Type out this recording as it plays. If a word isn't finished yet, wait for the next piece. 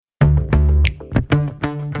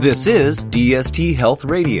This is DST Health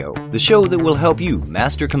Radio, the show that will help you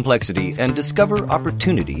master complexity and discover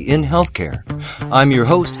opportunity in healthcare. I'm your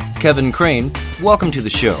host, Kevin Crane. Welcome to the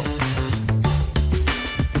show.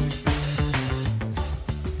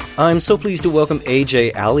 I'm so pleased to welcome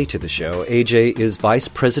AJ Alley to the show. AJ is Vice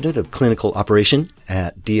President of Clinical Operation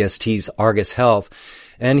at DST's Argus Health,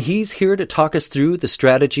 and he's here to talk us through the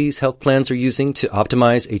strategies health plans are using to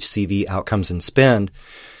optimize HCV outcomes and spend.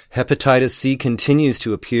 Hepatitis C continues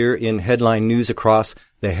to appear in headline news across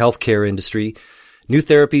the healthcare industry. New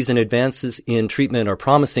therapies and advances in treatment are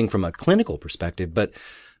promising from a clinical perspective, but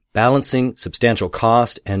balancing substantial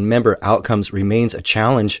cost and member outcomes remains a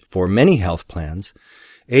challenge for many health plans.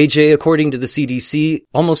 AJ, according to the CDC,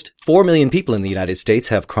 almost 4 million people in the United States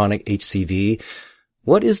have chronic HCV.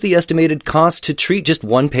 What is the estimated cost to treat just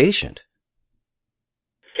one patient?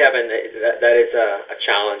 Kevin, that is a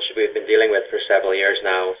challenge we've been dealing with for several years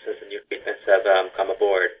now since the new treatments have come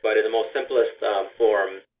aboard. But in the most simplest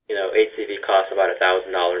form, HCV costs about $1,000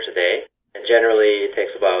 a day, and generally it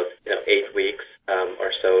takes about 8 weeks or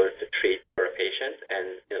so to treat for a patient,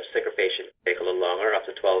 and sicker patients take a little longer, up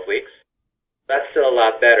to 12 weeks. That's still a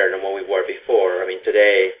lot better than what we were before. I mean,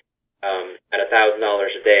 today at $1,000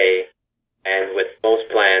 a day, and with most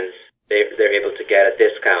plans, they're able to get a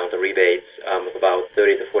discount, a rebate of about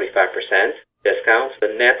 30 to 45% discounts.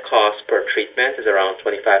 The net cost per treatment is around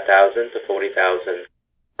 $25,000 to $40,000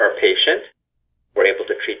 per patient. We're able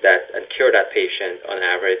to treat that and cure that patient on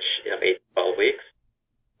average, 8 to 12 weeks,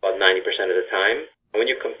 about 90% of the time. And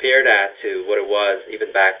when you compare that to what it was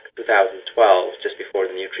even back 2012, just before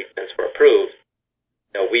the new treatments were approved,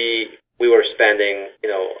 we were spending,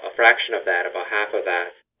 a fraction of that, about half of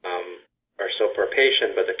that, or so per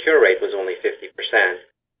patient, but the cure rate was only 50%.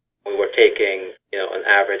 We were taking, an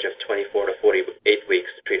average of 24 to 48 weeks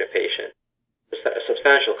to treat a patient. It's a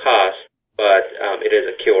substantial cost, but it is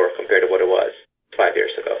a cure compared to what it was 5 years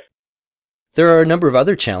ago. There are a number of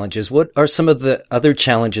other challenges. What are some of the other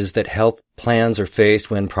challenges that health plans are faced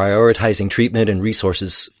when prioritizing treatment and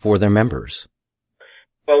resources for their members?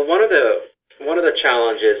 Well, one of the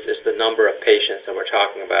challenges is the number of patients that we're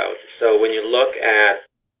talking about. So when you look at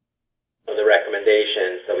the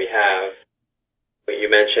recommendations that we have, you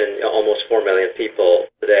mentioned almost 4 million people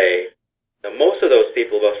today. Now, most of those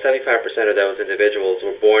people, about 75% of those individuals,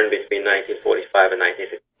 were born between 1945 and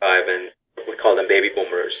 1965, and we call them baby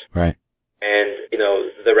boomers. Right. And,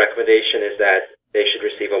 the recommendation is that they should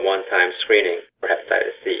receive a one-time screening for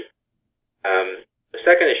hepatitis C. The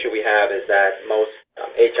second issue we have is that most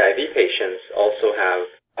HIV patients also have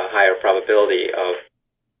a higher probability of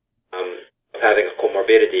having a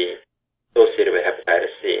comorbidity associated with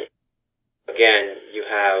hepatitis C. Again, you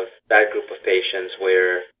have that group of patients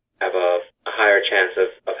where have a higher chance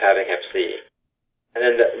of having hep C. And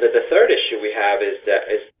then the third issue we have is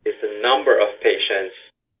the number of patients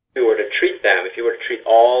who were to treat them. If you were to treat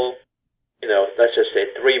all, let's just say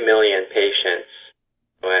 3 million patients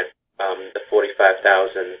at the $45,000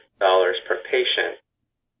 per patient,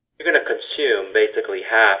 you're going to consume basically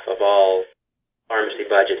half of all pharmacy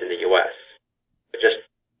budget in the U.S. for just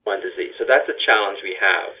one disease. So that's a challenge we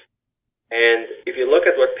have. And if you look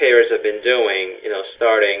at what payers have been doing,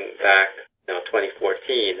 starting back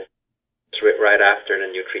 2014, right after the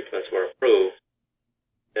new treatments were approved,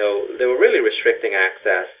 they were really restricting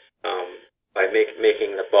access by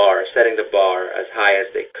setting the bar as high as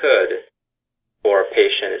they could for a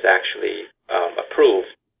patient is actually approved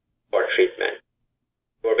for treatment.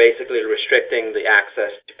 We're basically restricting the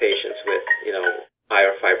access to patients with,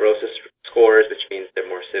 higher fibrosis scores, which means they're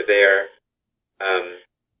more severe,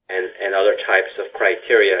 and other types of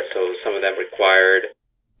criteria. So some of them required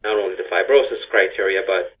not only the fibrosis criteria,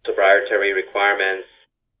 but sobriety requirements,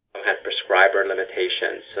 had prescriber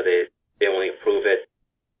limitations, so they only approve it.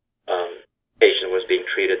 Patient was being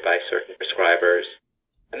treated by certain prescribers.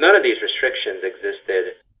 And none of these restrictions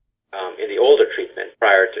existed in the older treatment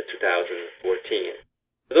prior to 2014.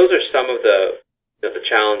 So those are some of the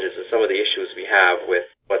challenges and some of the issues we have with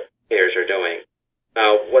what payers are doing.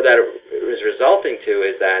 Now, what that is resulting to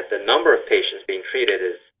is that the number of patients being treated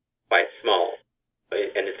is quite small,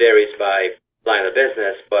 and it varies by line of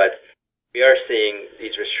business, but we are seeing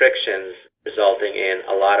these restrictions resulting in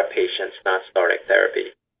a lot of patients not starting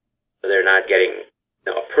therapy. So they're not getting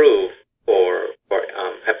approved for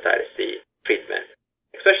hepatitis C treatment,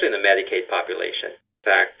 especially in the Medicaid population. In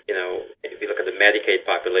fact, if you look at the Medicaid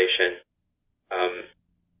population,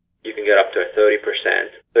 you can get up to 30%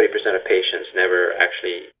 of patients never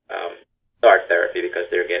actually start therapy because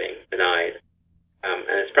they're getting denied.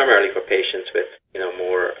 And it's primarily for patients with,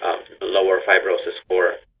 more lower fibrosis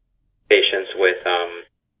score, patients with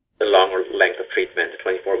the longer length of treatment, the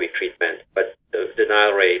 24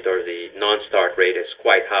 denial rate or the non-start rate is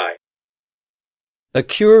quite high. A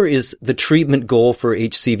cure is the treatment goal for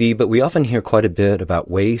HCV, but we often hear quite a bit about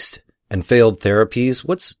waste and failed therapies.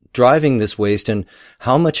 What's driving this waste, and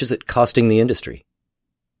how much is it costing the industry?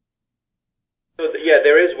 So,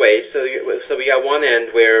 there is waste. So we got one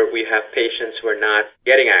end where we have patients who are not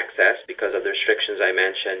getting access because of the restrictions I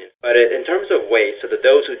mentioned. But in terms of waste, so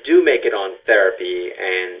those who do make it on therapy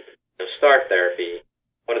and start therapy,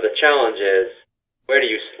 one of the challenges, where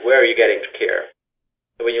are you getting care?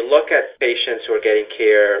 So when you look at patients who are getting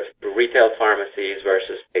care through retail pharmacies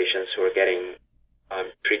versus patients who are getting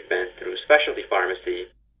treatment through specialty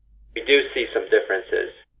pharmacy, we do see some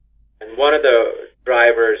differences. And one of the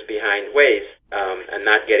drivers behind waste and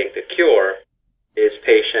not getting the cure is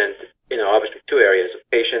obviously two areas of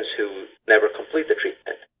patients who never complete the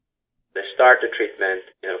treatment. They start the treatment,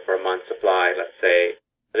 for a month's supply, let's say,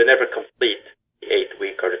 but they never complete the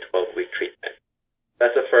 8-week or the 12-week treatment.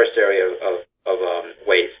 That's the first area of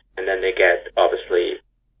waste, and then they get, obviously,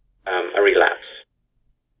 a relapse.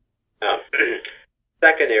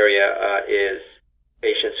 Second area is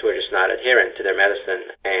patients who are just not adherent to their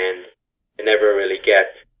medicine, and they never really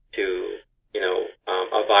get to,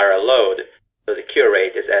 a viral load. So the cure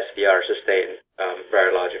rate is SVR, sustained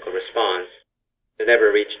virological response. They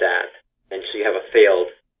never reach that, and so you have a failed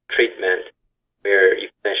treatment where you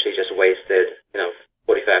essentially just wasted,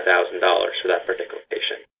 $45,000 for that particular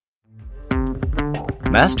patient.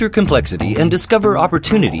 Master complexity and discover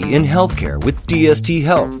opportunity in healthcare with DST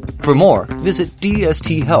Health. For more, visit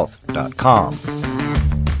dsthealth.com.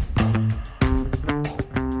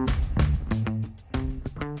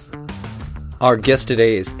 Our guest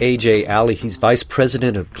today is AJ Alley. He's Vice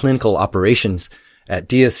President of Clinical Operations at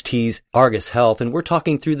DST's Argus Health, and we're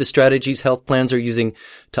talking through the strategies health plans are using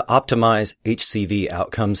to optimize HCV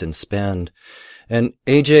outcomes and spend. And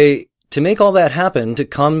AJ, to make all that happen, to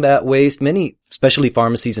combat waste, many specialty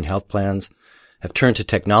pharmacies and health plans have turned to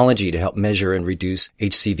technology to help measure and reduce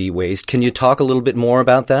HCV waste. Can you talk a little bit more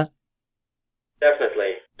about that?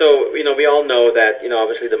 Definitely. So, we all know that,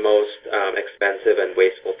 obviously the most expensive and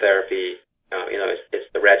wasteful therapy, is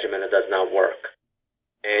the regimen that does not work.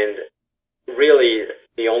 And really,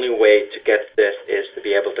 the only way to get this is to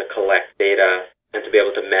be able to collect data and to be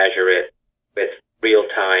able to measure it with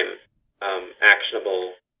real-time,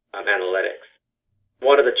 actionable analytics.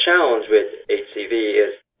 One of the challenges with HCV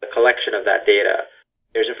is the collection of that data.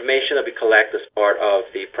 There's information that we collect as part of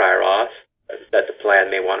the prior auth that the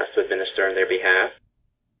plan may want us to administer on their behalf.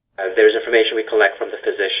 There's information we collect from the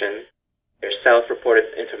physician. There's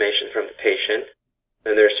self-reported information from the patient.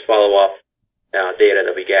 And there's follow-up data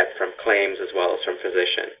that we get from claims as well as from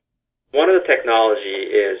physician. One of the technology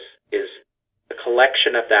is the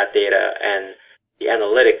collection of that data and the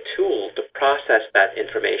analytic tool to process that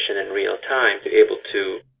information in real time to be able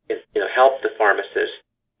to help the pharmacist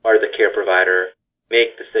or the care provider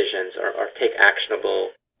make decisions or take actionable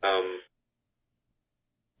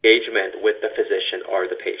engagement with the physician or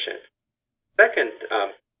the patient. Second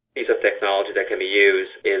piece of technology that can be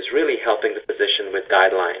used is really helping the physician with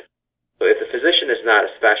guidelines. So if the physician is not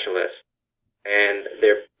a specialist and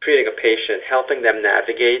they're treating a patient, helping them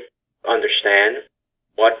navigate, understand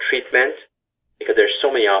what treatment, because there's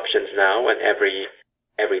so many options now, and every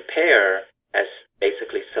payer has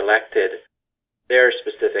basically selected their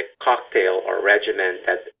specific cocktail or regimen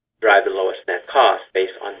that drive the lowest net cost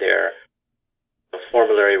based on their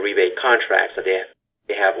formulary rebate contracts that they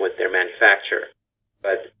have with their manufacturer.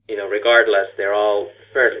 But regardless, they're all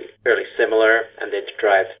fairly similar, and they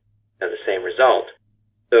drive the same result.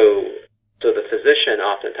 So the physician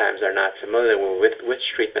oftentimes are not familiar with which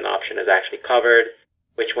treatment option is actually covered,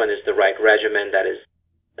 which one is the right regimen that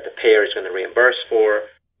the payer is going to reimburse for.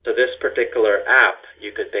 So this particular app,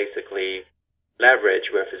 you could basically leverage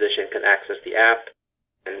where a physician can access the app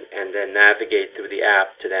and then navigate through the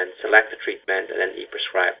app to then select the treatment and then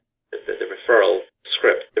e-prescribe the referral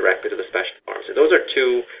script directly to the specialty pharmacy. Those are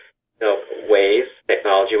two ways,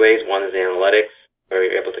 technology ways. One is the analytics, where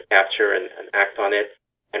you're able to capture and act on it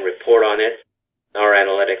and report on it. Our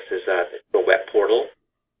analytics is a web portal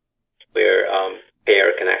where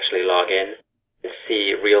payer can actually log in and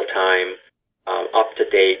see real-time,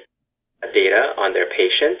 up-to-date data on their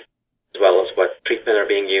patient, as well as what treatment are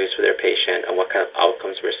being used for their patient and what kind of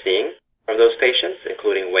outcomes we're seeing from those patients,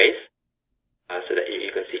 including waste, so that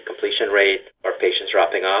you can see completion rate or patients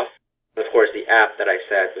dropping off. And of course, the app that I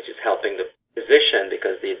said, which is helping the physician,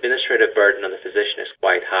 because the administrative burden on the physician is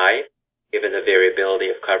quite high, given the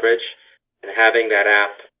variability of coverage, and having that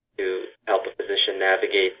app to help a physician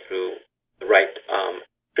navigate through the right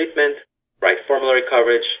treatment, right formulary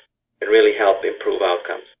coverage, can really help improve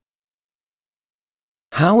outcomes.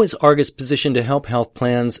 How is Argus positioned to help health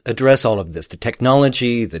plans address all of this? The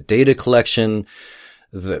technology, the data collection,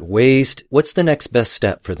 the waste. What's the next best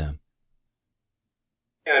step for them?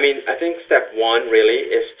 Yeah, I think step one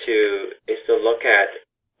really is to look at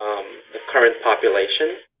the current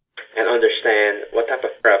population and understand what type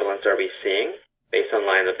of prevalence are we seeing based on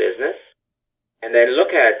line of business, and then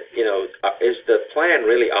look at, is the plan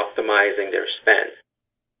really optimizing their spend?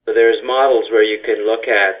 So there's models where you can look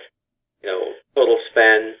at, total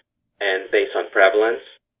spend and based on prevalence,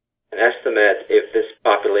 and estimate if this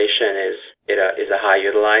population is a high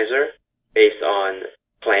utilizer based on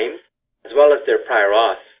claim, as well as their prior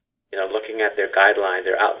auth, looking at their guideline,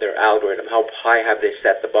 their algorithm, how high have they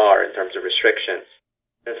set the bar in terms of restrictions.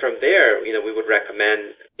 And from there, we would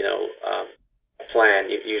recommend, a plan,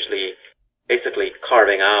 usually basically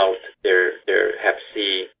carving out their Hep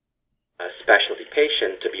C specialty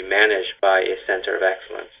patient to be managed by a center of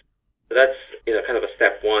excellence. So that's, kind of a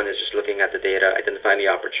step one is just looking at the data, identifying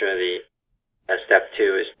the opportunity. Step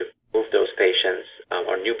two is to move those patients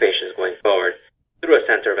or new patients going forward through a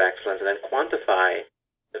center of excellence and then quantify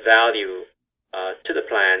the value to the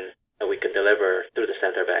plan that we can deliver through the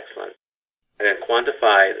center of excellence. And then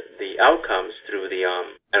quantify the outcomes through the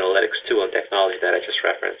analytics tool and technology that I just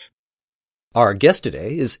referenced. Our guest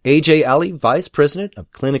today is A.J. Ali, Vice President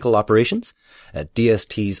of Clinical Operations at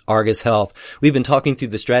DST's Argus Health. We've been talking through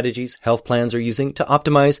the strategies health plans are using to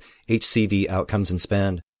optimize HCV outcomes and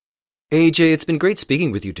spend. A.J., it's been great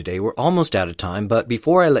speaking with you today. We're almost out of time, but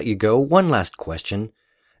before I let you go, one last question.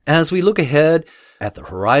 As we look ahead at the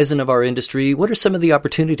horizon of our industry, what are some of the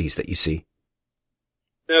opportunities that you see?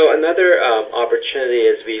 So another opportunity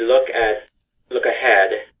is we look ahead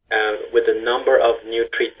with the number of new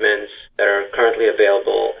treatments that are currently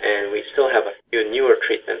available, and we still have a few newer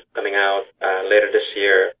treatments coming out later this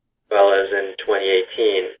year, as well as in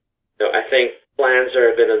 2018. So I think plans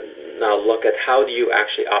are going to now look at how do you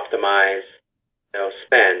actually optimize,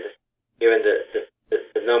 spend, given the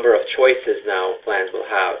number of choices now plans will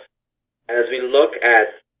have. And as we look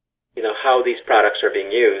at how these products are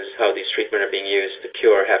being used, how these treatments are being used to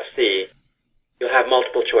cure Hep C, you'll have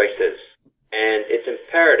multiple choices. And it's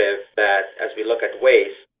imperative that as we look at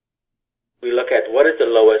waste, we look at what is the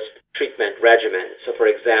lowest treatment regimen. So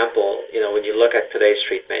for example, when you look at today's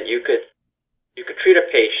treatment, you could treat a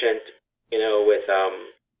patient, with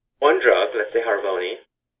one drug, let's say Harvoni,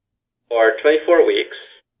 for 24 weeks,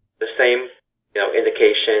 the same,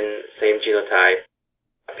 indication, same genotype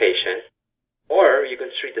patient. Or you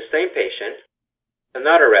can treat the same patient,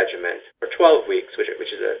 another regimen, for 12 weeks, which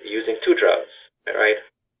is using two drugs, right?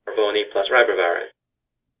 Harvoni plus ribavirin.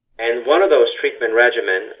 And one of those treatment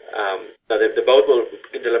regimen, the both will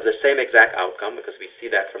deliver the same exact outcome because we see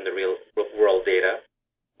that from the real world data.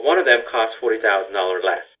 One of them costs $40,000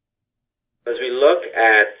 less. As we look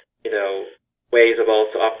at, ways of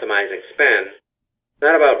also optimizing spend, it's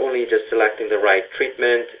not about only just selecting the right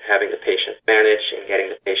treatment, having the patient managed, and getting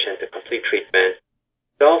the patient to complete treatment.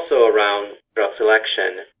 It's also around drug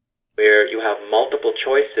selection, where you have multiple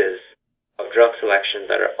choices of drug selection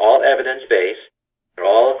that are all evidence-based. They're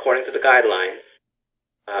all according to the guidelines.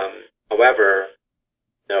 However,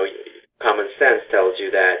 common sense tells you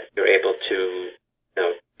that you're able to,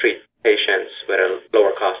 treat patients with a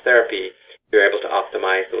lower cost therapy. You're able to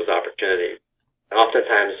optimize those opportunities. And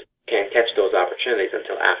oftentimes, you can't catch those opportunities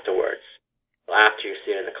until afterwards, after you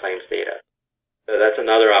see it in the claims data. So that's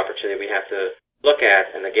another opportunity we have to look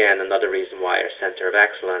at. And again, another reason why our Center of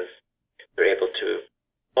Excellence, we're able to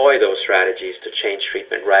employ those strategies to change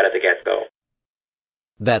treatment right at the get-go.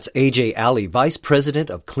 That's A.J. Ali, Vice President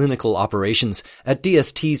of Clinical Operations at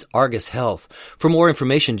DST's Argus Health. For more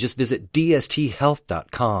information, just visit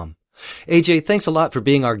dsthealth.com. A.J., thanks a lot for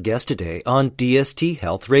being our guest today on DST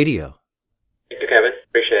Health Radio. Thank you, Kevin.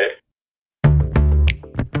 Appreciate it.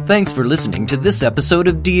 Thanks for listening to this episode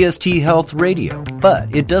of DST Health Radio.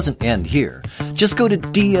 But it doesn't end here. Just go to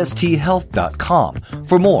dsthealth.com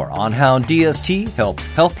for more on how DST helps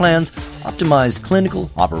health plans optimize clinical,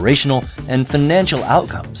 operational, and financial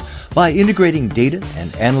outcomes by integrating data and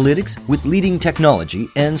analytics with leading technology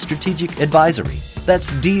and strategic advisory.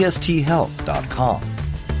 That's dsthealth.com.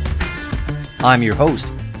 I'm your host,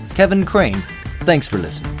 Kevin Crane. Thanks for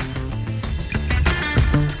listening.